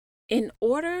In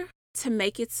order to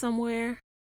make it somewhere,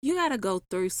 you got to go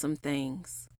through some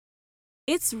things.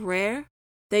 It's rare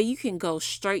that you can go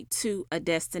straight to a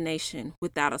destination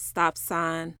without a stop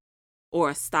sign or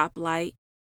a stoplight,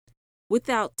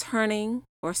 without turning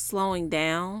or slowing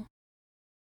down.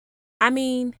 I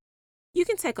mean, you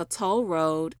can take a toll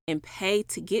road and pay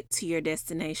to get to your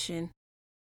destination,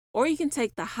 or you can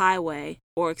take the highway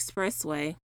or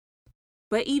expressway,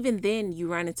 but even then you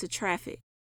run into traffic.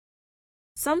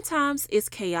 Sometimes it's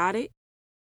chaotic,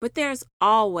 but there's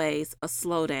always a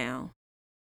slowdown.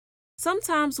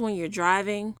 Sometimes when you're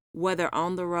driving, whether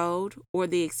on the road or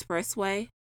the expressway,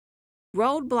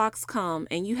 roadblocks come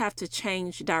and you have to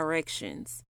change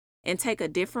directions and take a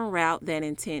different route than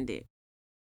intended.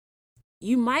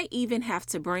 You might even have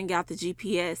to bring out the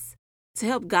GPS to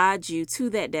help guide you to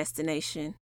that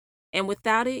destination, and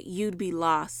without it, you'd be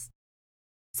lost.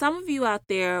 Some of you out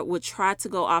there would try to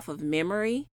go off of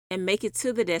memory and make it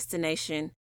to the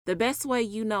destination the best way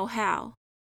you know how,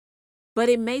 but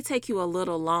it may take you a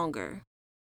little longer.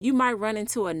 You might run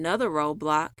into another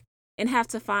roadblock and have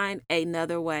to find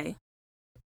another way.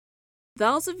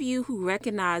 Those of you who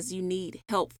recognize you need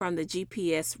help from the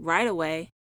GPS right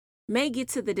away may get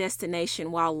to the destination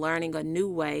while learning a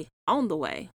new way on the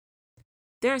way.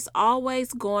 There's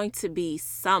always going to be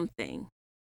something.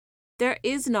 There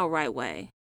is no right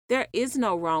way. There is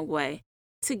no wrong way.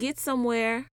 To get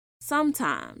somewhere,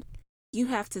 sometimes you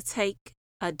have to take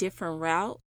a different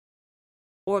route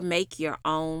or make your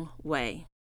own way.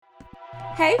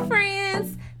 Hey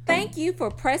friends! Thank you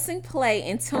for pressing play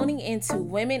and tuning into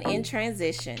Women in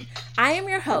Transition. I am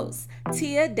your host,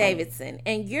 Tia Davidson,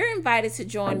 and you're invited to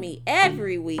join me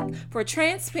every week for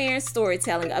transparent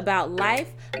storytelling about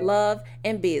life, love,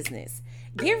 and business.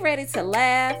 Get ready to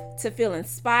laugh, to feel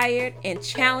inspired, and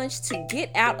challenged to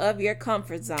get out of your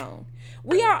comfort zone.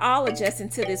 We are all adjusting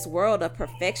to this world of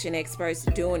perfection experts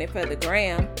doing it for the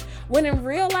gram, when in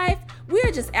real life, we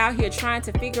are just out here trying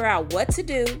to figure out what to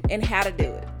do and how to do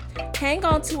it. Hang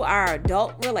on to our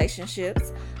adult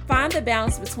relationships, find the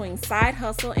balance between side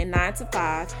hustle and 9 to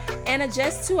 5, and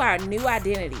adjust to our new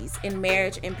identities in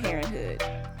marriage and parenthood.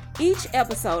 Each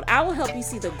episode, I will help you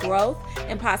see the growth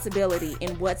and possibility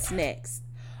in what's next.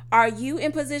 Are you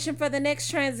in position for the next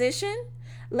transition?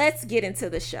 Let's get into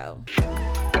the show.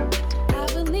 I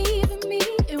believe in me,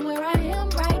 and where I am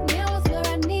right now is where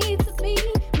I need to be.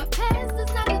 My past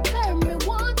does not deter me,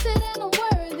 wanted and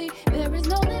unworthy. There is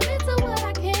no limit to what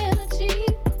I can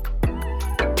achieve.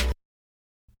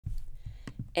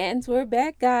 And we're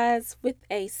back, guys, with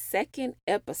a second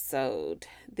episode.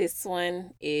 This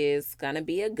one is going to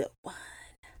be a good one.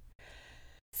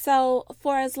 So,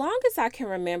 for as long as I can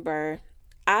remember,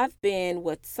 I've been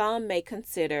what some may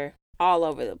consider all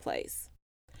over the place.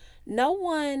 No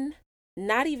one,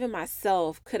 not even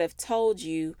myself, could have told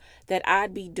you that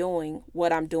I'd be doing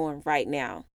what I'm doing right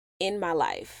now in my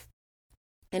life.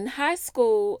 In high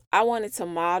school, I wanted to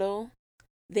model,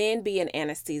 then be an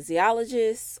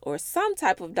anesthesiologist or some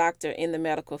type of doctor in the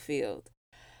medical field.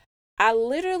 I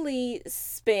literally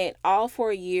spent all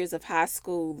 4 years of high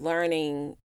school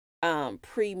learning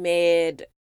pre-med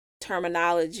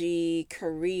terminology,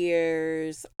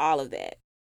 careers, all of that.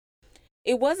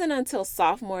 It wasn't until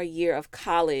sophomore year of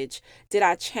college did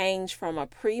I change from a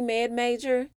pre-med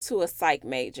major to a psych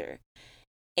major.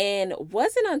 And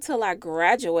wasn't until I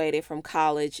graduated from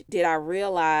college did I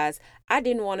realize I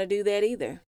didn't want to do that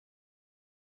either.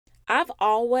 I've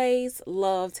always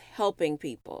loved helping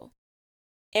people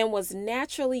and was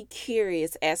naturally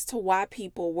curious as to why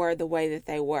people were the way that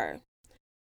they were.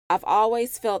 I've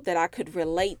always felt that I could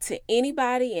relate to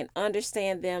anybody and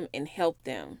understand them and help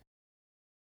them.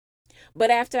 But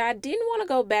after I didn't want to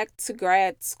go back to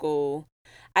grad school,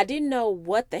 I didn't know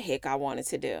what the heck I wanted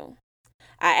to do.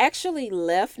 I actually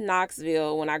left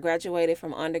Knoxville when I graduated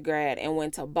from undergrad and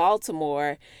went to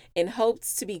Baltimore in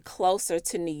hopes to be closer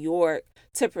to New York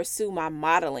to pursue my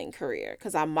modeling career,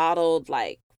 because I modeled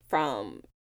like from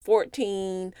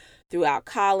 14 throughout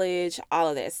college, all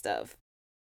of that stuff.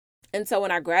 And so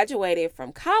when I graduated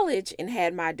from college and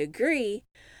had my degree,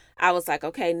 I was like,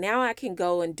 okay, now I can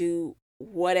go and do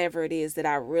whatever it is that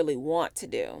I really want to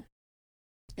do.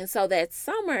 And so that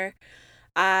summer,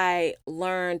 I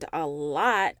learned a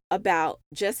lot about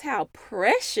just how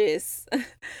precious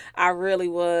I really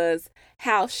was,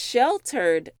 how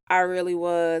sheltered I really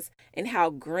was, and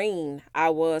how green I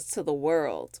was to the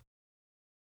world.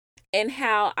 And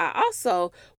how I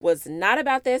also was not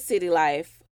about that city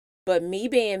life, but me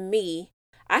being me,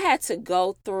 I had to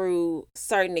go through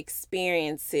certain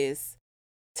experiences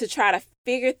to try to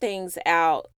figure things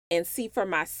out and see for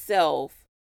myself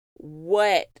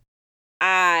what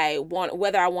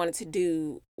whether I wanted to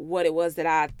do what it was that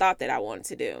I thought that I wanted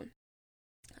to do.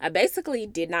 I basically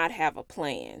did not have a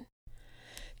plan.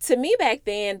 To me back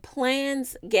then,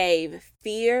 plans gave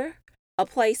fear a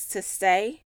place to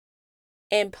stay,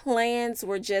 and plans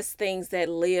were just things that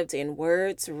lived in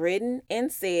words written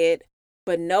and said,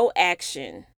 but no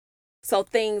action. So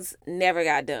things never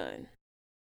got done.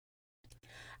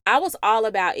 I was all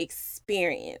about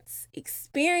experience.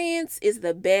 Experience is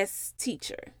the best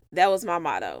teacher. That was my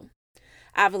motto.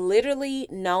 I've literally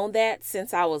known that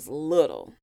since I was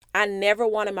little. I never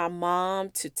wanted my mom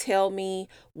to tell me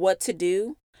what to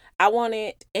do. I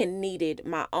wanted and needed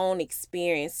my own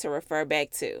experience to refer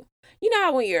back to. You know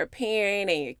how when you're a parent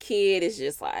and your kid is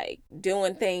just like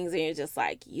doing things and you're just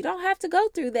like, you don't have to go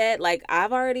through that. Like,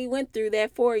 I've already went through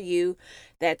that for you.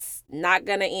 That's not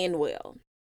going to end well.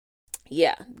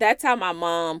 Yeah, that's how my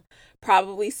mom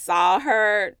probably saw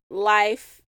her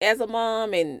life as a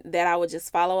mom, and that I would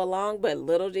just follow along. But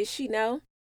little did she know,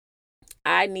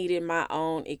 I needed my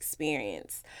own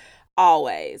experience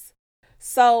always.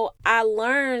 So I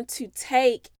learned to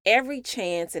take every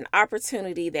chance and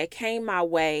opportunity that came my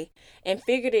way and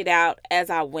figured it out as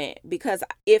I went. Because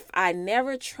if I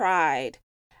never tried,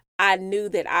 I knew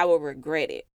that I would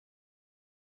regret it.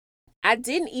 I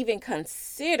didn't even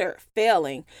consider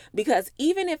failing, because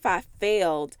even if I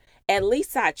failed, at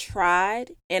least I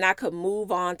tried and I could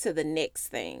move on to the next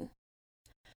thing.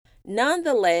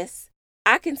 Nonetheless,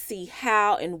 I can see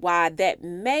how and why that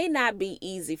may not be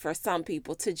easy for some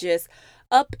people to just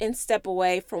up and step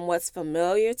away from what's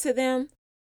familiar to them.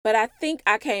 But I think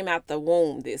I came out the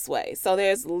womb this way. So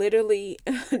there's literally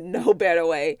no better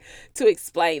way to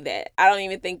explain that. I don't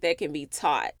even think that can be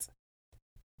taught.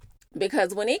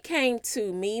 Because when it came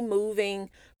to me moving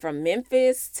from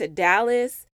Memphis to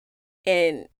Dallas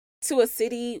and to a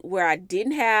city where I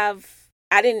didn't have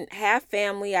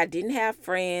family, I didn't have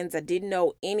friends, I didn't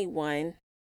know anyone.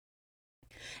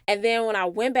 And then when I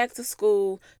went back to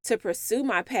school to pursue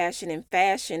my passion in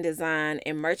fashion design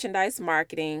and merchandise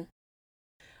marketing,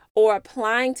 or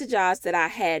applying to jobs that I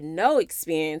had no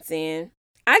experience in,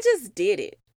 I just did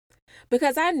it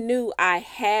because I knew I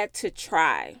had to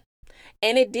try.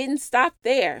 And it didn't stop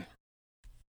there.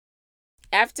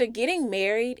 After getting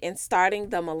married and starting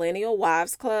the Millennial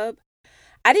Wives Club,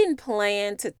 I didn't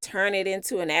plan to turn it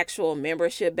into an actual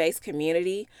membership-based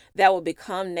community that would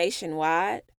become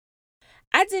nationwide.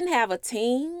 I didn't have a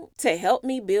team to help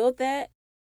me build that.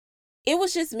 It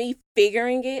was just me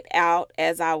figuring it out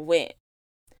as I went.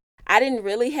 I didn't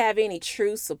really have any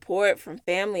true support from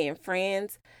family and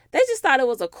friends. They just thought it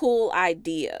was a cool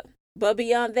idea. But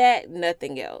beyond that,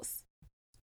 nothing else.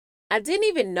 I didn't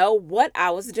even know what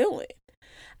I was doing.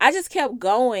 I just kept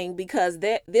going because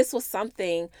this was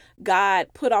something God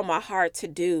put on my heart to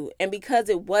do. And because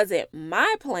it wasn't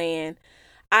my plan,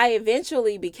 I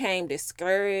eventually became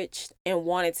discouraged and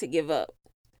wanted to give up.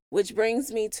 Which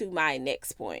brings me to my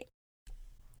next point.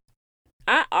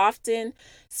 I often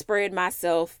spread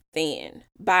myself thin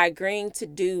by agreeing to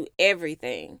do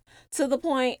everything to the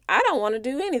point I don't want to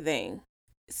do anything.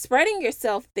 Spreading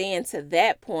yourself thin to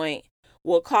that point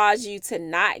will cause you to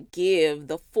not give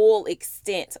the full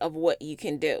extent of what you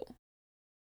can do.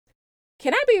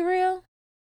 Can I be real?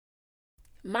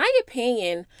 My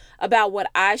opinion about what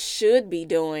I should be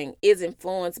doing is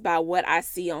influenced by what I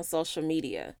see on social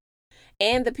media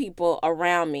and the people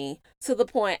around me, to the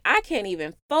point I can't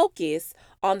even focus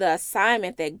on the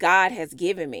assignment that God has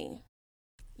given me.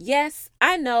 Yes,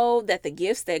 I know that the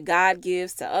gifts that God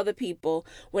gives to other people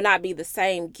will not be the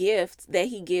same gift that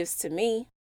He gives to me.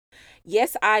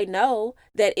 Yes, I know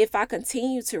that if I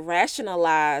continue to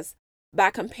rationalize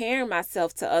by comparing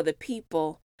myself to other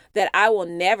people, that I will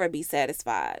never be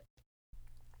satisfied.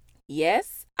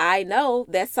 Yes, I know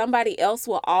that somebody else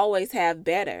will always have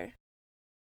better.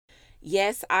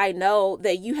 Yes, I know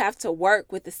that you have to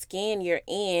work with the skin you're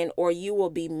in or you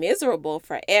will be miserable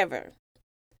forever.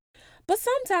 But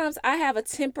sometimes I have a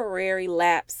temporary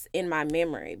lapse in my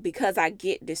memory because I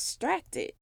get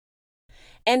distracted.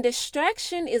 And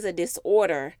distraction is a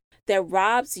disorder that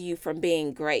robs you from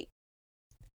being great.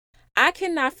 I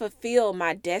cannot fulfill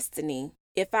my destiny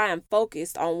if I am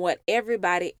focused on what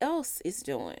everybody else is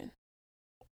doing.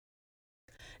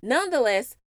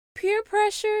 Nonetheless, peer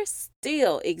pressure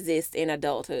still exists in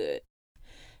adulthood.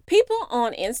 People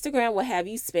on Instagram will have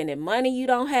you spending money you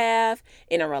don't have,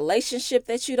 in a relationship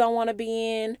that you don't want to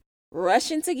be in,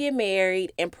 rushing to get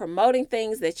married, and promoting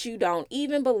things that you don't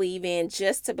even believe in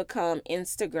just to become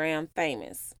Instagram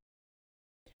famous.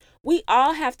 We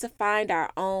all have to find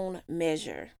our own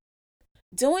measure.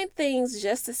 Doing things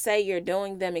just to say you're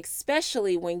doing them,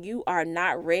 especially when you are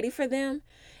not ready for them,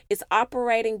 is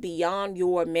operating beyond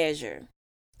your measure.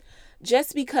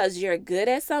 Just because you're good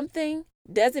at something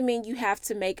doesn't mean you have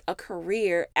to make a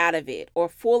career out of it or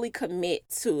fully commit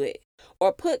to it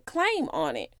or put claim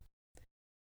on it.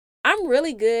 I'm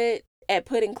really good at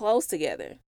putting clothes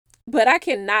together, but I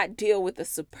cannot deal with the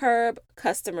superb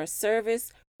customer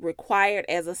service required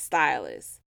as a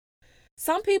stylist.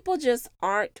 Some people just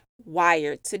aren't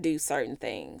wired to do certain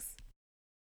things.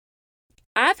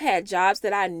 I've had jobs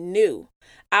that I knew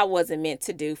I wasn't meant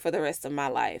to do for the rest of my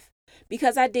life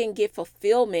because I didn't get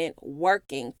fulfillment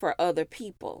working for other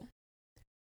people.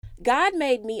 God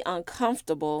made me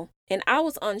uncomfortable and I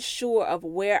was unsure of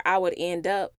where I would end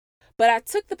up, but I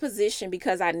took the position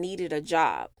because I needed a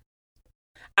job.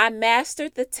 I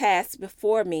mastered the task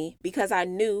before me because I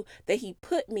knew that He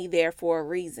put me there for a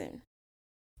reason.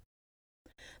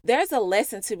 There's a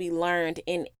lesson to be learned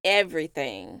in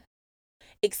everything,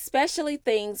 especially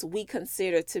things we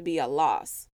consider to be a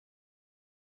loss.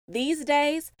 These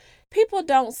days, people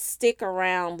don't stick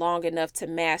around long enough to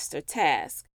master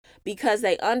tasks because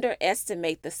they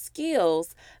underestimate the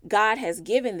skills God has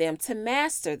given them to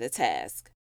master the task.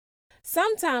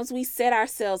 Sometimes we set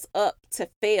ourselves up to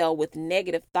fail with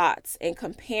negative thoughts and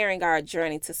comparing our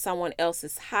journey to someone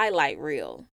else's highlight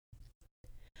reel.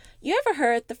 You ever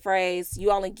heard the phrase,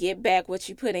 you only get back what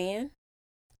you put in?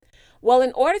 Well,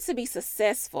 in order to be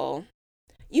successful,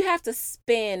 you have to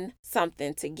spend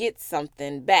something to get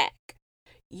something back.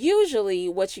 Usually,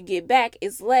 what you get back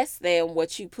is less than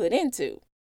what you put into.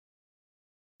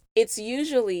 It's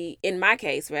usually, in my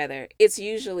case rather, it's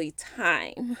usually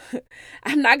time.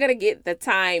 I'm not going to get the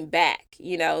time back.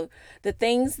 The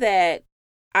things that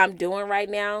I'm doing right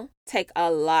now take a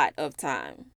lot of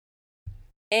time.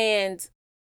 And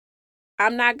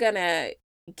I'm not going to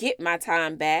get my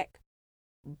time back.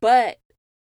 But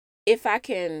if I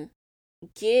can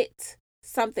get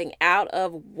something out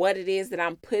of what it is that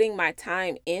I'm putting my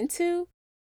time into,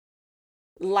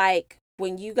 like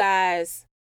when you guys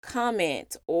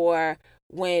comment or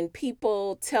when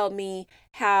people tell me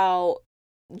how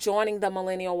joining the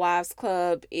Millennial Wives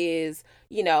Club is,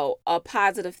 a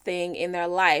positive thing in their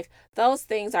life, those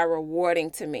things are rewarding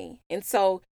to me. And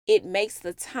so it makes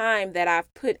the time that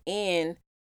I've put in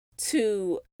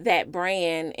to that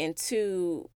brand and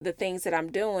to the things that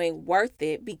I'm doing worth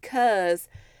it because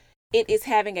it is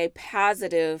having a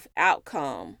positive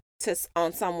outcome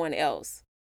on someone else.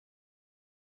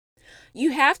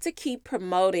 You have to keep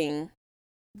promoting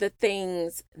the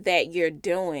things that you're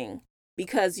doing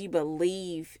because you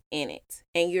believe in it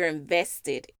and you're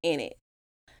invested in it.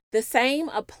 The same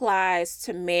applies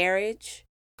to marriage,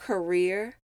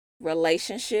 career,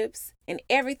 relationships, and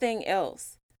everything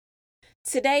else.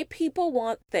 Today, people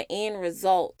want the end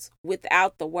result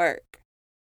without the work.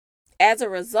 As a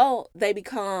result, they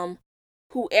become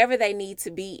whoever they need to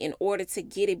be in order to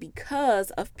get it because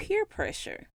of peer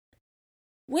pressure.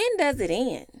 When does it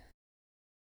end?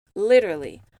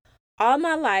 Literally, all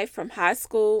my life from high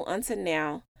school until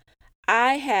now,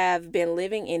 I have been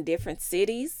living in different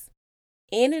cities,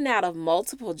 in and out of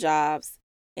multiple jobs,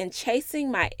 and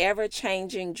chasing my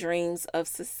ever-changing dreams of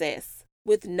success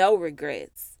with no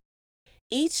regrets.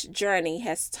 Each journey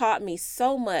has taught me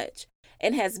so much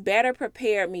and has better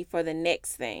prepared me for the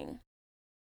next thing.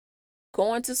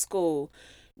 Going to school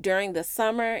during the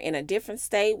summer in a different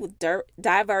state with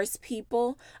diverse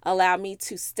people allowed me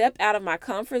to step out of my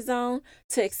comfort zone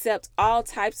to accept all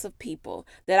types of people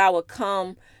that I would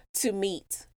come to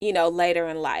meet, later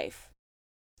in life.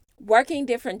 Working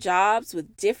different jobs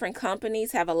with different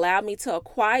companies have allowed me to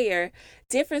acquire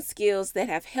different skills that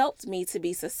have helped me to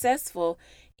be successful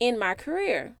in my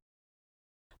career.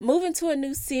 Moving to a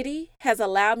new city has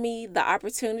allowed me the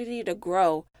opportunity to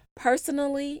grow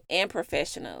personally and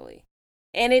professionally.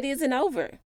 And it isn't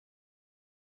over.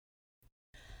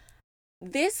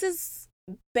 This is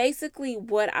basically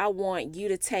what I want you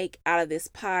to take out of this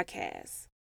podcast.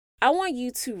 I want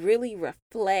you to really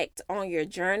reflect on your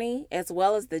journey as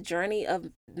well as the journey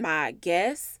of my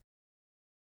guests,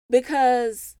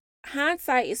 because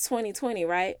hindsight is 20/20,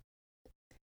 right?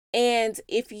 And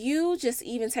if you just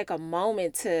even take a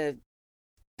moment to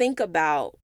think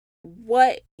about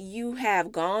what you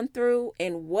have gone through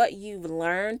and what you've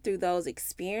learned through those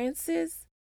experiences,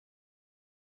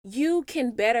 you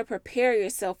can better prepare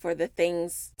yourself for the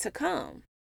things to come.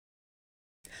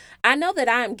 I know that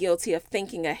I am guilty of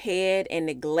thinking ahead and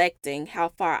neglecting how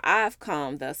far I've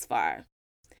come thus far.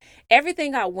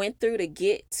 Everything I went through to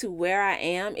get to where I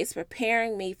am is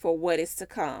preparing me for what is to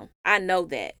come. I know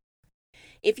that.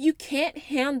 If you can't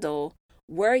handle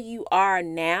where you are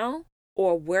now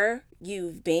or where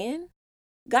you've been,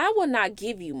 God will not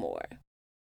give you more.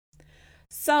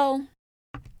 So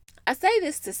I say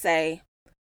this to say,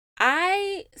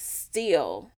 I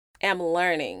still am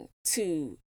learning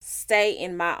to stay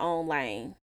in my own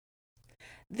lane.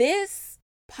 This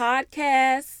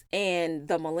podcast and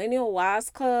the Millennial Wives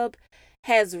Club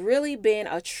has really been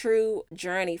a true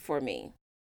journey for me.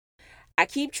 I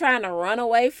keep trying to run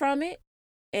away from it,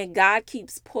 and God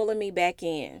keeps pulling me back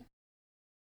in.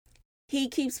 He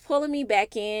keeps pulling me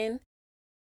back in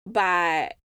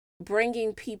by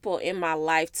bringing people in my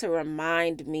life to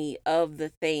remind me of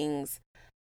the things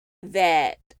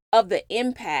of the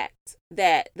impact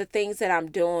that the things that I'm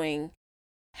doing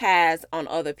has on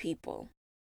other people.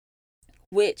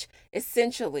 Which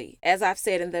essentially, as I've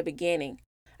said in the beginning,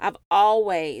 I've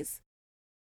always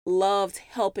loved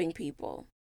helping people.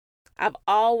 I've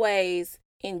always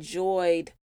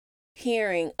enjoyed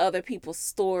hearing other people's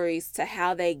stories to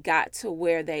how they got to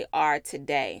where they are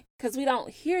today, because we don't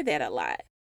hear that a lot.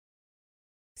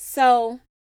 So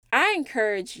I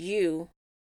encourage you,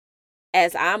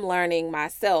 as I'm learning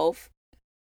myself,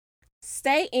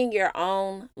 stay in your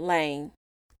own lane,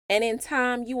 and in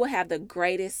time you will have the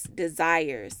greatest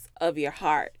desires of your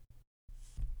heart.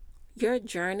 Your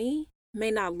journey may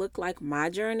not look like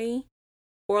my journey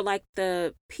or like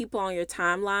the people on your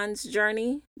timeline's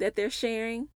journey that they're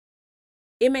sharing.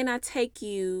 It may not take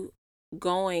you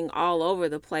going all over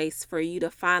the place for you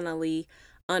to finally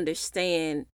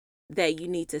understand that you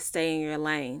need to stay in your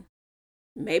lane.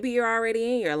 Maybe you're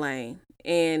already in your lane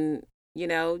and you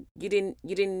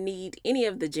didn't need any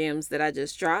of the gems that I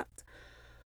just dropped.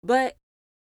 But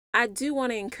I do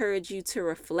want to encourage you to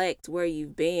reflect where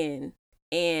you've been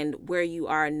and where you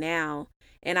are now.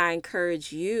 And I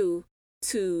encourage you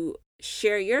to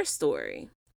share your story.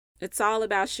 It's all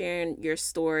about sharing your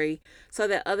story so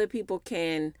that other people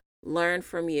can learn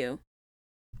from you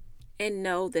and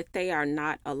know that they are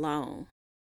not alone.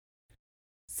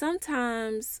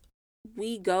 Sometimes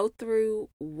we go through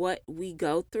what we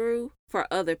go through for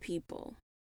other people.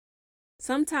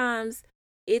 Sometimes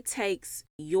it takes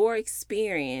your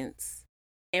experience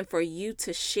and for you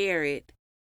to share it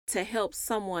to help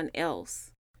someone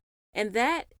else. And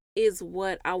that is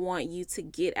what I want you to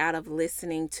get out of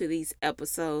listening to these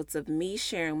episodes of me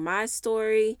sharing my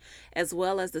story as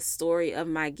well as the story of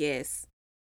my guests.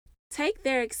 Take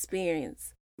their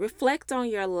experience, reflect on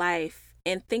your life,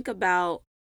 and think about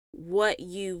what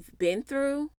you've been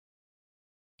through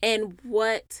and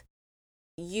what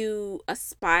you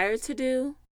aspire to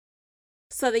do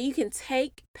so that you can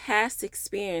take past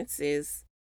experiences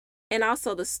and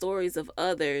also the stories of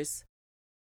others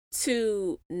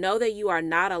to know that you are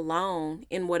not alone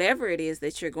in whatever it is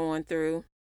that you're going through,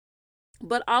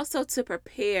 but also to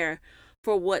prepare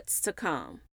for what's to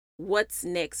come, what's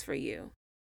next for you.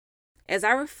 As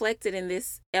I reflected in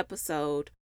this episode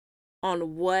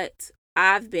on what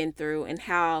I've been through and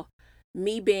how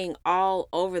me being all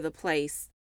over the place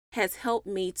has helped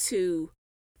me to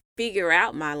figure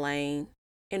out my lane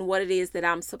and what it is that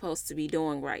I'm supposed to be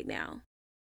doing right now.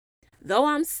 Though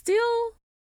I'm still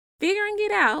figuring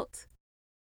it out,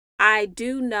 I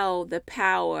do know the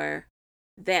power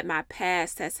that my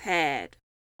past has had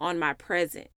on my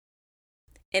present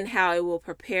and how it will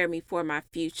prepare me for my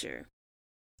future.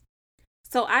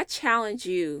 So I challenge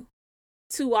you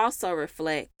to also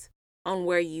reflect on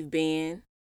where you've been,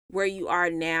 where you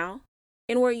are now,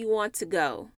 and where you want to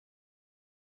go.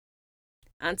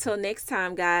 Until next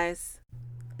time, guys.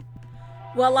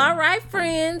 Well, all right,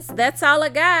 friends, that's all I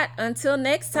got. Until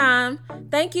next time,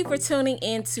 thank you for tuning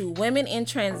in to Women in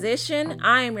Transition.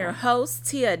 I am your host,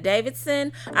 Tia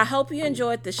Davidson. I hope you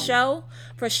enjoyed the show.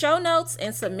 For show notes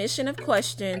and submission of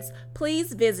questions,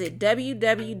 please visit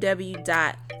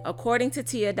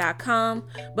www.accordingtotia.com.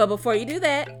 But before you do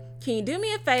that, can you do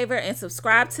me a favor and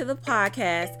subscribe to the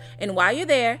podcast? And while you're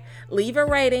there, leave a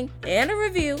rating and a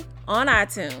review on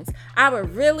iTunes. I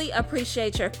would really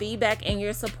appreciate your feedback and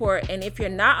your support. And if you're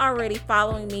not already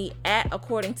following me at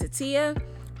According to Tia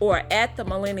or at the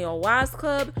Millennial Wives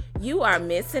Club, you are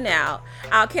missing out.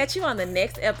 I'll catch you on the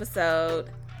next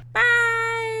episode.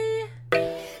 Bye!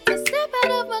 To step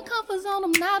out of my comfort zone,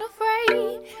 I'm not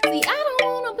afraid. See, I don't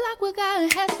want to block what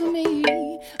God has for me.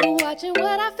 I'm watching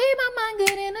what I feed my mind,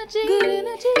 good energy.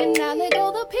 And I let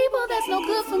go the people that's no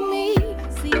good for me.